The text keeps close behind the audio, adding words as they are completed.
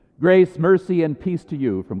Grace, mercy, and peace to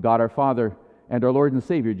you from God our Father and our Lord and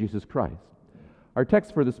Savior, Jesus Christ. Our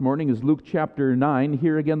text for this morning is Luke chapter 9.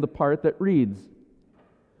 Here again the part that reads,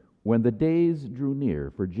 "When the days drew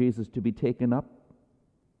near for Jesus to be taken up,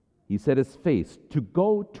 he set his face to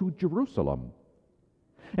go to Jerusalem.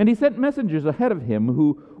 And he sent messengers ahead of him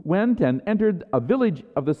who went and entered a village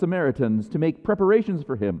of the Samaritans to make preparations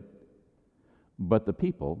for him. But the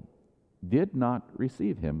people did not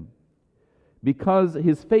receive him, because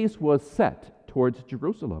his face was set towards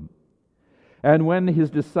Jerusalem. And when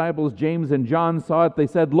his disciples James and John saw it, they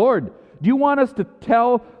said, 'Lord, do you want us to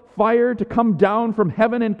tell fire to come down from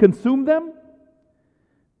heaven and consume them?'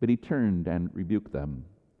 But he turned and rebuked them.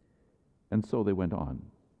 And so they went on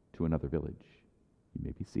to another village." You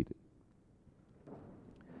may be seated.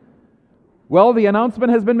 Well, the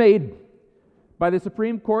announcement has been made by the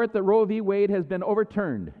Supreme Court that Roe v. Wade has been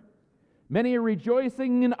overturned. Many are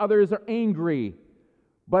rejoicing and others are angry.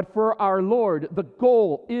 But for our Lord, the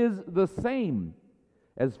goal is the same.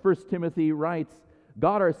 As 1 Timothy writes,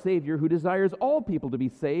 God our Savior, who desires all people to be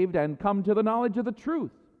saved and come to the knowledge of the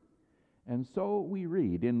truth. And so we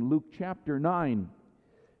read in Luke chapter 9,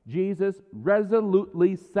 Jesus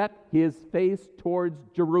resolutely set his face towards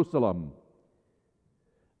Jerusalem.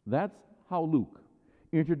 That's how Luke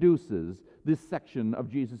introduces this section of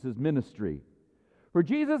Jesus' ministry. For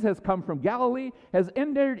Jesus has come from Galilee, has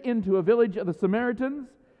entered into a village of the Samaritans,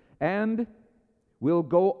 and will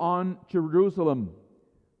go on to Jerusalem.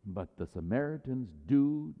 But the Samaritans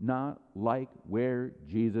do not like where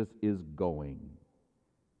Jesus is going.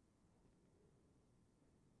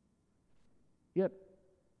 Yet,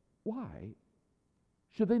 why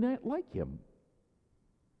should they not like him?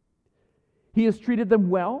 He has treated them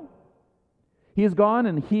well. He has gone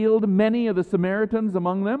and healed many of the Samaritans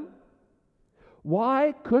among them.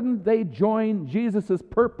 Why couldn't they join Jesus'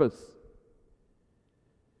 purpose?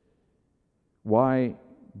 Why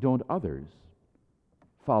don't others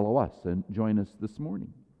follow us and join us this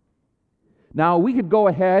morning? Now, we could go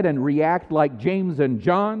ahead and react like James and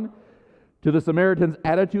John to the Samaritans'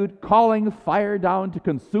 attitude, calling fire down to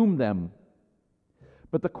consume them.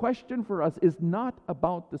 But the question for us is not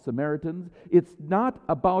about the Samaritans. It's not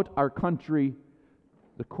about our country.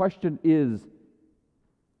 The question is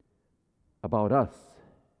about us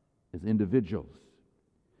as individuals.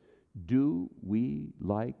 Do we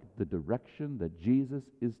like the direction that Jesus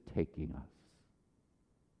is taking us?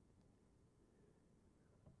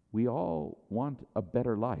 We all want a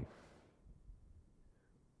better life.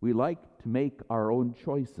 We like to make our own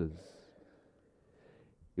choices.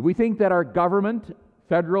 If we think that our government,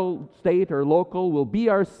 federal, state, or local, will be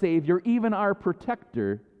our Savior, even our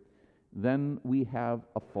protector, then we have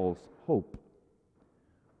a false hope.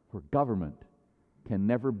 For government can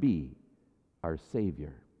never be our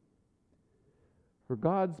Savior. For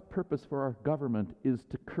God's purpose for our government is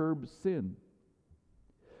to curb sin.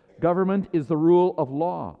 Government is the rule of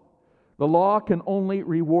law. The law can only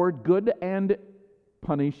reward good and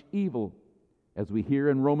punish evil, as we hear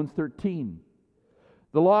in Romans 13.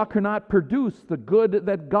 The law cannot produce the good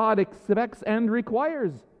that God expects and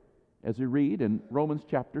requires, as we read in Romans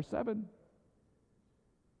chapter 7.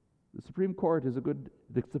 The Supreme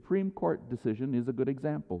Court decision is a good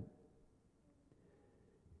example.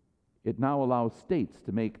 It now allows states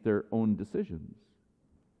to make their own decisions.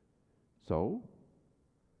 So,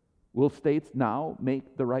 will states now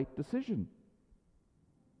make the right decision?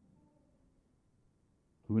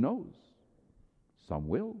 Who knows? Some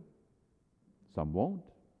will, some won't,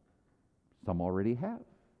 some already have.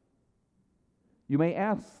 You may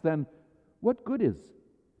ask then, what good is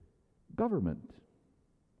government?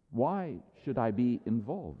 Why should I be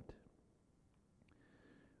involved?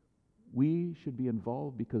 We should be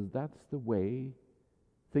involved because that's the way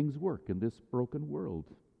things work in this broken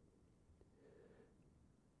world.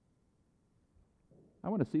 I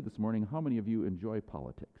want to see this morning how many of you enjoy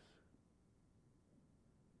politics.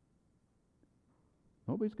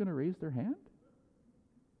 Nobody's going to raise their hand?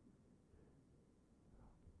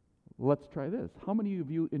 Let's try this. How many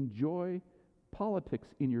of you enjoy politics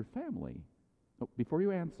in your family? Oh, before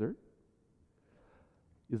you answer,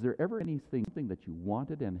 is there ever anything that you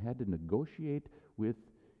wanted and had to negotiate with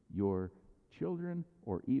your children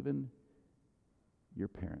or even your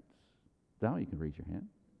parents? Now you can raise your hand.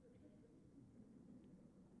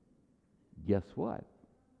 Guess what?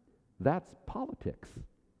 That's politics.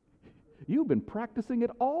 You've been practicing it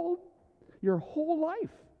all your whole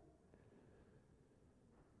life.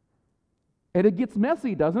 And it gets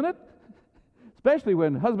messy, doesn't it? Especially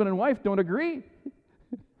when husband and wife don't agree.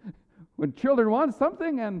 When children want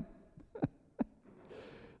something and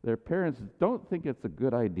their parents don't think it's a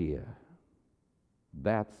good idea.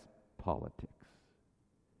 That's politics.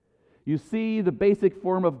 You see, the basic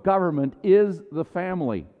form of government is the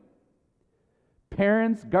family.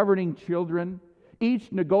 Parents governing children,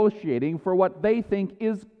 each negotiating for what they think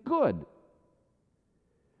is good.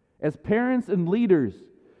 As parents and leaders,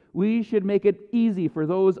 we should make it easy for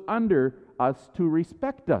those under us to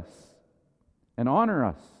respect us and honor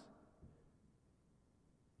us,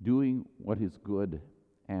 doing what is good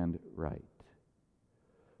and right.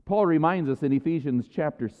 Paul reminds us in Ephesians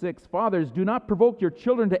chapter 6, "Fathers, do not provoke your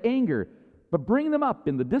children to anger, but bring them up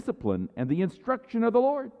in the discipline and the instruction of the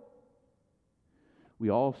Lord." We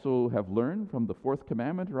also have learned from the fourth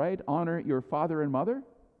commandment, right? Honor your father and mother.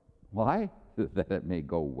 Why? That it may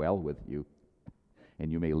go well with you,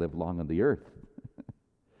 and you may live long on the earth.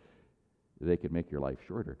 They could make your life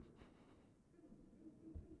shorter.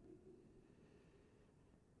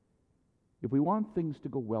 If we want things to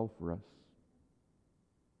go well for us,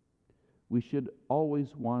 we should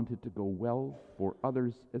always want it to go well for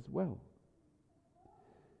others as well.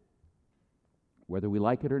 Whether we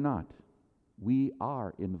like it or not, we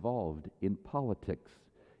are involved in politics,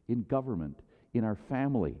 in government, in our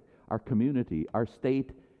family, our community, our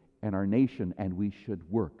state, and our nation, and we should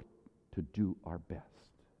work to do our best.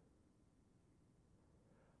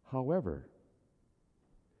 However,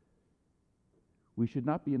 we should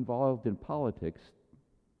not be involved in politics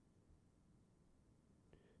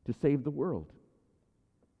to save the world.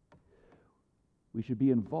 We should be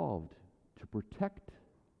involved to protect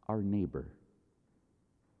our neighbor.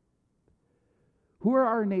 Who are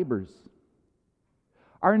our neighbors?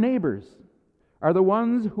 Our neighbors are the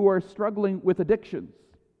ones who are struggling with addictions.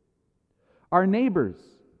 Our neighbors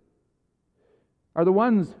are the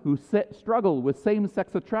ones who struggle with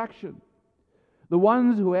same-sex attraction. The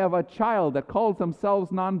ones who have a child that calls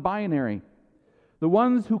themselves non-binary. The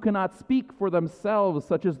ones who cannot speak for themselves,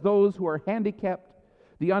 such as those who are handicapped,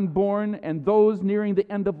 the unborn, and those nearing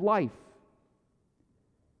the end of life.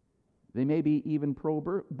 They may be even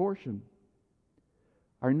pro-abortion.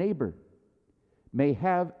 Our neighbor may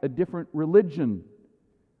have a different religion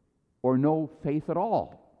or no faith at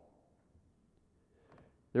all.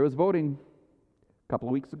 There was voting a couple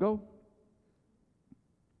of weeks ago.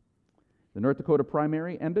 The North Dakota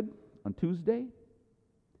primary ended on Tuesday.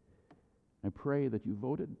 I pray that you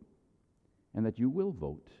voted and that you will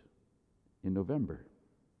vote in November.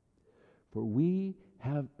 For we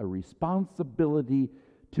have a responsibility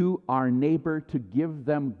to our neighbor to give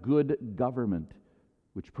them good government,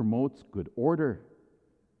 which promotes good order.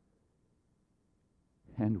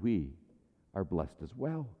 And we are blessed as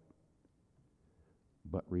well.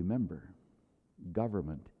 But remember,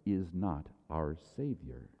 government is not our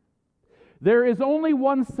Savior. There is only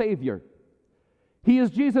one Savior. He is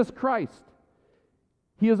Jesus Christ.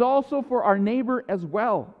 He is also for our neighbor as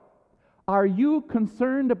well. Are you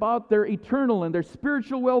concerned about their eternal and their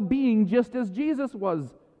spiritual well-being just as Jesus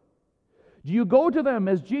was? Do you go to them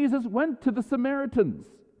as Jesus went to the Samaritans?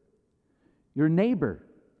 Your neighbor,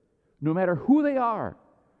 no matter who they are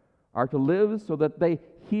to live so that they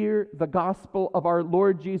hear the gospel of our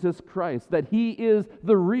Lord Jesus Christ, that He is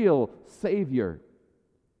the real Savior.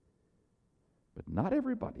 But not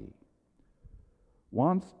everybody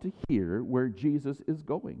wants to hear where Jesus is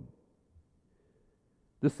going.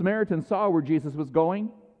 The Samaritans saw where Jesus was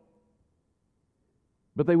going,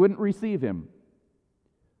 but they wouldn't receive Him.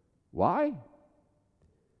 Why?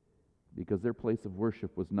 Because their place of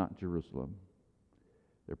worship was not Jerusalem.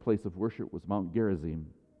 Their place of worship was Mount Gerizim.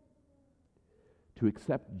 To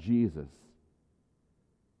accept Jesus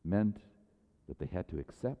meant that they had to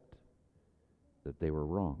accept that they were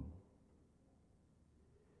wrong.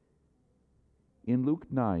 In Luke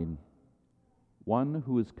 9, one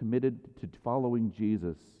who is committed to following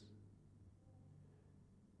Jesus,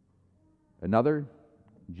 another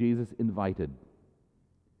Jesus invited,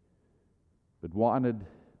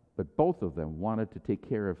 but both of them wanted to take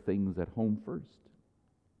care of things at home first.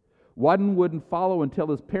 One wouldn't follow until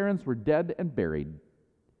his parents were dead and buried.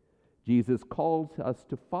 Jesus calls us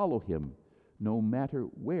to follow Him no matter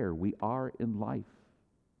where we are in life.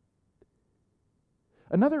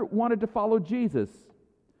 Another wanted to follow Jesus,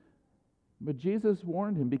 but Jesus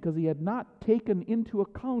warned him because he had not taken into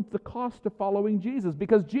account the cost of following Jesus,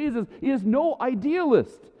 because Jesus is no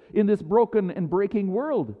idealist in this broken and breaking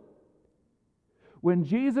world. When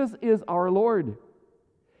Jesus is our Lord,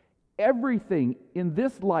 everything in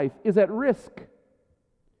this life is at risk.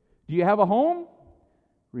 Do you have a home?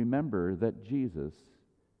 Remember that Jesus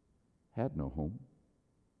had no home,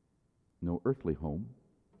 no earthly home.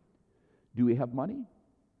 Do we have money?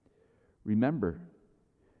 Remember,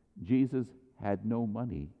 Jesus had no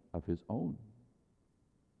money of His own.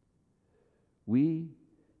 We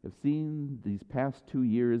have seen these past 2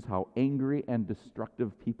 years how angry and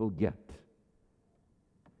destructive people get.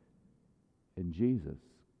 And Jesus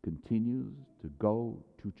continues to go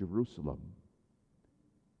to Jerusalem,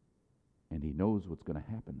 and he knows what's going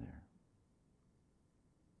to happen there.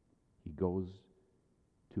 He goes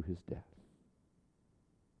to his death.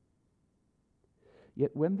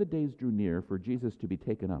 Yet when the days drew near for Jesus to be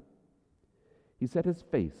taken up, he set his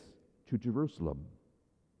face to Jerusalem.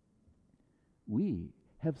 We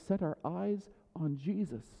have set our eyes on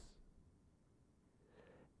Jesus,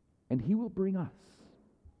 and he will bring us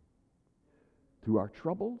through our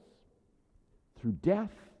troubles, through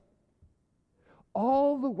death,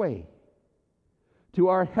 all the way to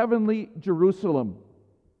our heavenly Jerusalem.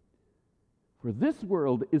 For this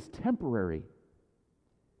world is temporary,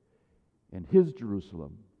 and his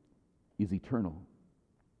Jerusalem is eternal.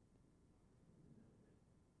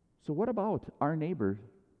 So what about our neighbors?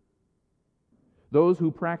 Those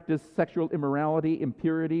who practice sexual immorality,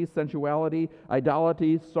 impurity, sensuality,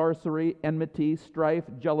 idolatry, sorcery, enmity, strife,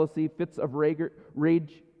 jealousy, fits of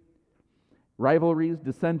rage, rivalries,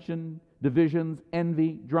 dissension, divisions,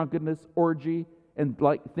 envy, drunkenness, orgy, and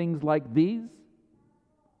things like these?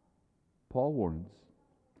 Paul warns,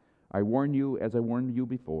 I warn you, as I warned you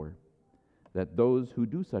before, that those who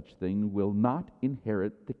do such things will not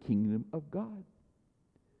inherit the kingdom of God.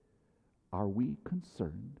 Are we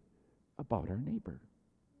concerned about our neighbor?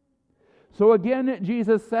 So again,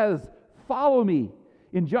 Jesus says, follow me.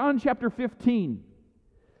 In John chapter 15,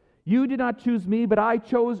 you did not choose me, but I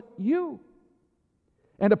chose you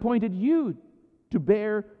and appointed you to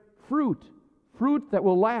bear fruit that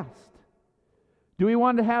will last. Do we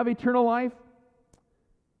want to have eternal life?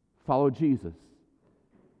 Follow Jesus.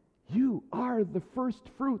 You are the first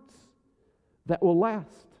fruits that will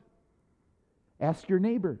last. Ask your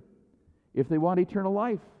neighbor if they want eternal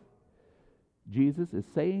life. Jesus is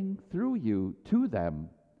saying through you to them,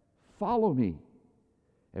 follow me.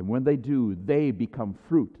 And when they do, they become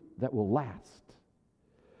fruit that will last.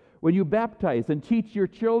 When you baptize and teach your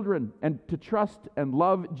children and to trust and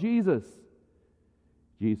love Jesus,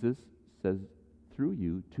 Jesus says through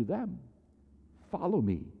you to them, follow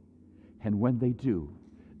me. And when they do,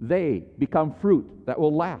 they become fruit that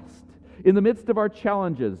will last. In the midst of our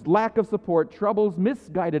challenges, lack of support, troubles,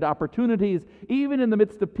 misguided opportunities, even in the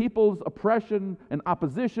midst of people's oppression and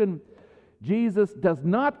opposition, Jesus does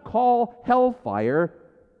not call hellfire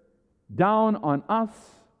down on us,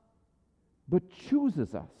 but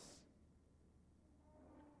chooses us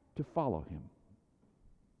to follow him.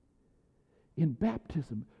 In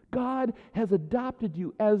baptism, God has adopted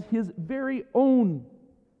you as his very own.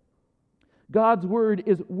 God's word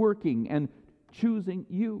is working and choosing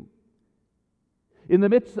you. In the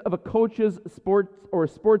midst of a coach's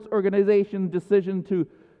sports organization decision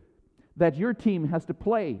that your team has to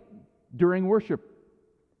play during worship,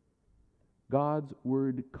 God's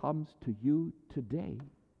word comes to you today.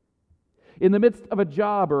 In the midst of a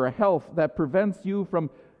job or a health that prevents you from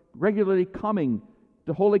regularly coming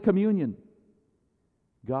to Holy Communion,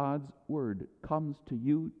 God's word comes to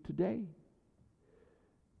you today.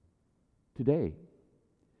 Today,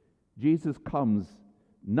 Jesus comes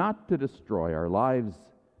not to destroy our lives,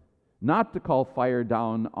 not to call fire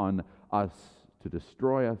down on us to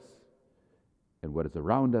destroy us and what is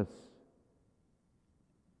around us,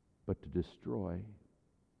 but to destroy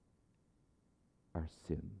our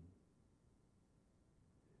sin,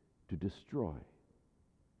 to destroy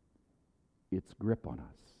its grip on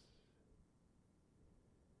us.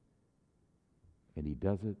 And he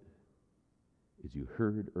does it, as you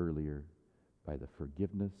heard earlier, by the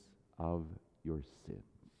forgiveness of your sins.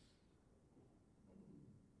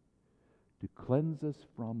 To cleanse us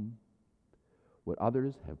from what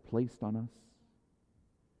others have placed on us,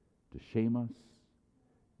 to shame us.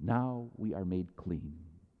 Now we are made clean.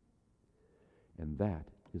 And that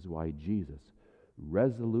is why Jesus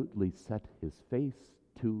resolutely set his face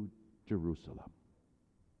to Jerusalem.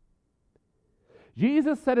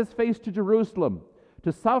 Jesus set his face to Jerusalem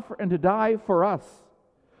to suffer and to die for us,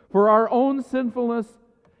 for our own sinfulness,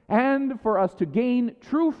 and for us to gain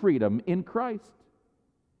true freedom in Christ.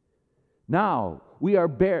 Now we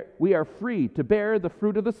are free to bear the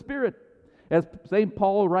fruit of the Spirit. As St.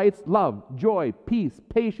 Paul writes, love, joy, peace,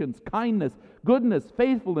 patience, kindness, goodness,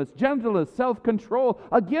 faithfulness, gentleness, self-control.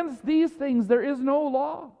 Against these things there is no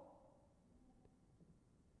law.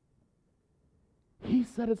 He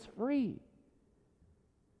set us free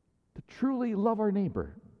to truly love our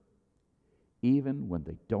neighbor, even when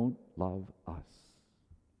they don't love us.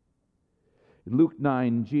 In Luke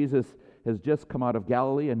 9, Jesus has just come out of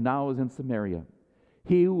Galilee and now is in Samaria.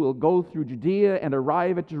 He will go through Judea and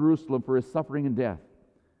arrive at Jerusalem for his suffering and death.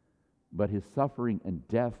 but his suffering and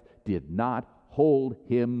death did not hold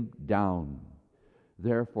him down.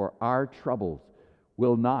 Therefore, our troubles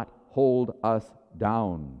will not hold us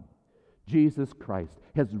down. Jesus Christ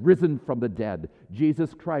has risen from the dead.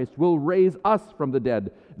 Jesus Christ will raise us from the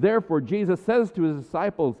dead. Therefore, Jesus says to his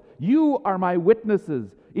disciples, "You are my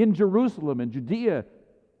witnesses in Jerusalem and Judea,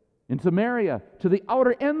 in Samaria, to the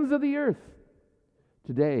outer ends of the earth."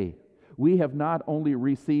 Today, we have not only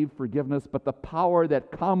received forgiveness, but the power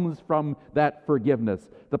that comes from that forgiveness,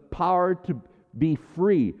 the power to be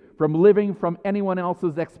free from living from anyone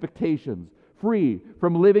else's expectations, free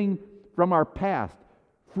from living from our past,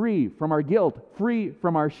 free from our guilt, free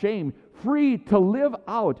from our shame, free to live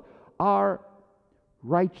out our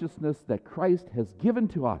righteousness that Christ has given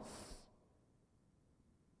to us,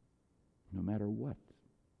 no matter what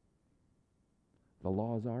the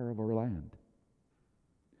laws are of our land,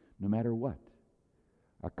 no matter what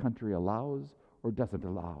our country allows or doesn't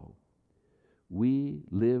allow. We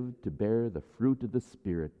live to bear the fruit of the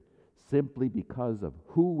Spirit simply because of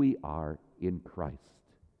who we are in Christ.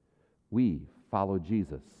 We follow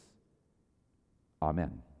Jesus.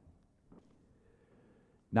 Amen.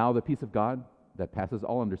 Now the peace of God that passes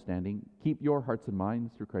all understanding, keep your hearts and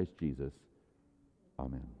minds through Christ Jesus.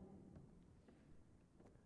 Amen.